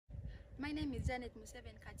My name is Janet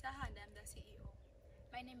Museven Kataha and I'm the CEO.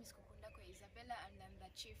 My name is Kukundako Isabella and I'm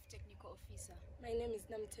the Chief Technical Officer. My name is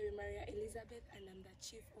Namteri Maria Elizabeth and I'm the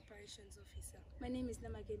Chief Operations Officer. My name is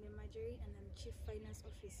Namagene Marjorie and I'm Chief Finance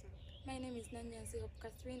Officer. My name is Nanyanzi Hope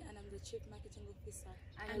Catherine and I'm the Chief Marketing Officer.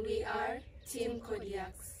 And we are Team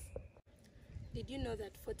Codiac. Did you know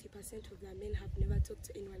that 40% of the men have never talked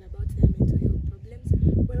to anyone about their mental health problems,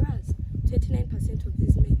 whereas 29% of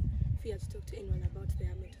these men fear to talk to anyone about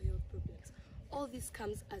their mental health problems? All this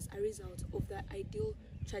comes as a result of the ideal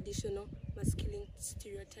traditional masculine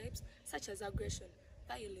stereotypes such as aggression,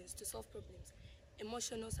 violence to solve problems,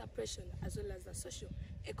 emotional suppression, as well as the social,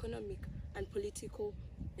 economic, and political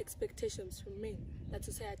expectations from men that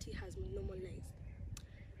society has normalized.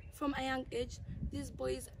 From a young age, these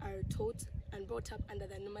boys are taught and brought up under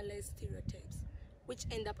the normalized stereotypes, which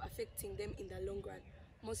end up affecting them in the long run.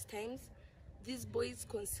 Most times, these boys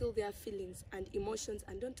conceal their feelings and emotions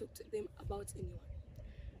and don't talk to them about anyone.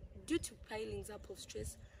 Due to pilings up of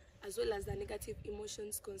stress, as well as the negative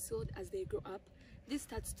emotions concealed as they grow up, this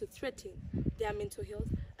starts to threaten their mental health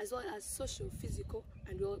as well as social, physical,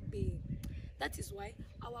 and well-being. That is why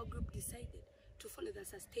our group decided to follow the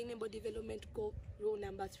Sustainable Development Goal Rule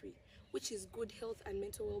number 3, which is good health and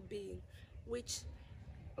mental well-being, which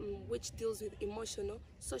deals with emotional,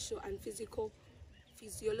 social, and physiological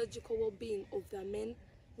well-being of the men,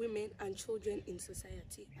 women, and children in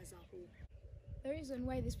society as a whole. The reason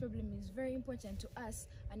why this problem is very important to us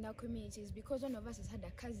and our community is because one of us has had a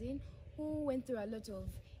cousin who went through a lot of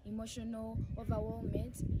emotional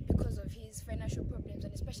overwhelmment because of his financial problems,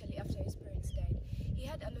 and especially after his parents died. He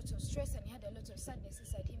had a lot of stress and he had a lot of sadness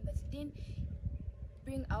inside him that he didn't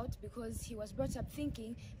bring out because he was brought up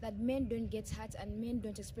thinking that men don't get hurt and men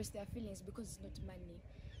don't express their feelings because it's not money.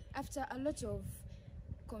 After a lot of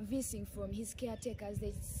convincing from his caretakers,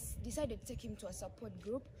 they decided to take him to a support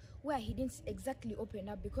group where he didn't exactly open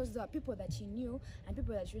up because there were people that he knew and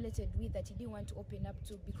people that related with that he didn't want to open up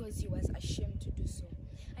to because he was ashamed to do so.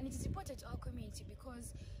 And it is important to our community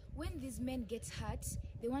because when these men get hurt,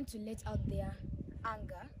 they want to let out their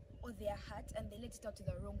anger or their hurt and they let it out to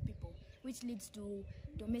the wrong people, which leads to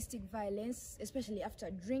domestic violence, especially after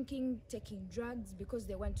drinking, taking drugs, because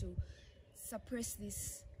they want to suppress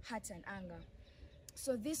this hurt and anger.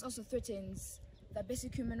 So this also threatens the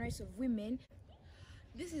basic human rights of women.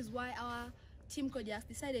 This is why our Team Codiac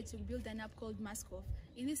decided to build an app called Mask Off.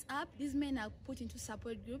 In this app, these men are put into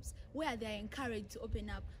support groups where they are encouraged to open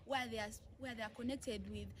up, where they are connected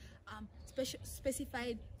with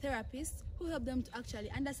specified therapists who help them to actually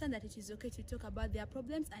understand that it is okay to talk about their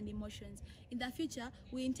problems and emotions. In the future,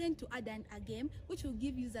 we intend to add a game which will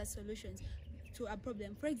give users solutions to a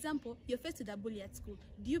problem. For example, you're faced with a bully at school.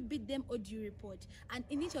 Do you beat them or do you report? And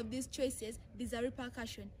in each of these choices, there's a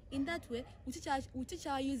repercussion. In that way, we teach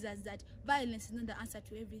our users that violence is not the answer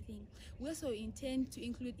to everything. We also intend to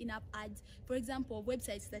include in-app ads, for example,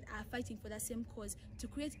 websites that are fighting for the same cause, to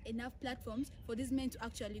create enough platforms for these men to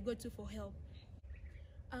actually go to for help.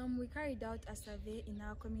 We carried out a survey in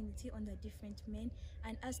our community on the different men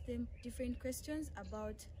and asked them different questions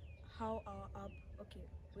about how our app,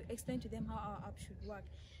 we explained to them how our app should work.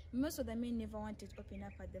 Most of the men never wanted to open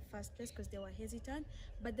up at the first place because they were hesitant,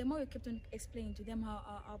 but the more we kept on explaining to them how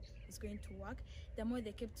our app is going to work, the more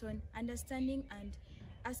they kept on understanding and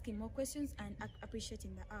asking more questions and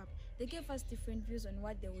appreciating the app. They gave us different views on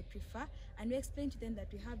what they would prefer, and we explained to them that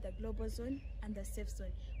we have the global zone and the safe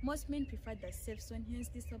zone. Most men prefer the safe zone, hence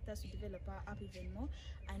this helped us to develop our app even more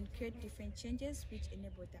and create different changes which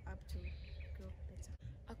enabled the app to grow better.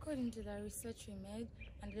 According to the research we made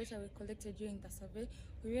and the data we collected during the survey,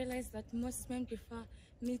 we realized that most men prefer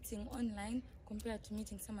meeting online compared to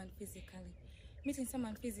meeting someone physically. Meeting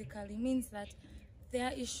someone physically means that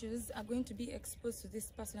their issues are going to be exposed to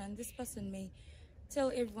this person, and this person may tell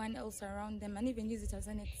everyone else around them and even use it as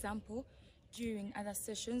an example during other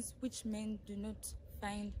sessions, which men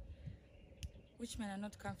are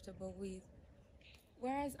not comfortable with.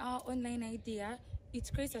 Whereas our online idea, it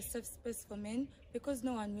creates a safe space for men because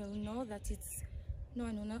no one will know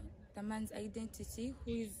the man's identity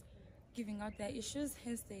who is giving out their issues,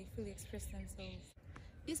 hence they fully express themselves.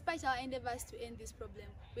 Despite our endeavors to end this problem,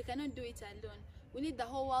 we cannot do it alone. We need the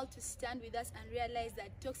whole world to stand with us and realize that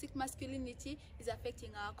toxic masculinity is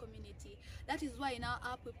affecting our community. That is why in our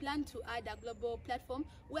app we plan to add a global platform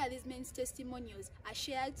where these men's testimonials are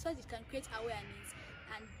shared so that it can create awareness,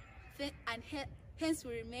 and hence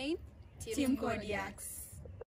we remain Team Codiac.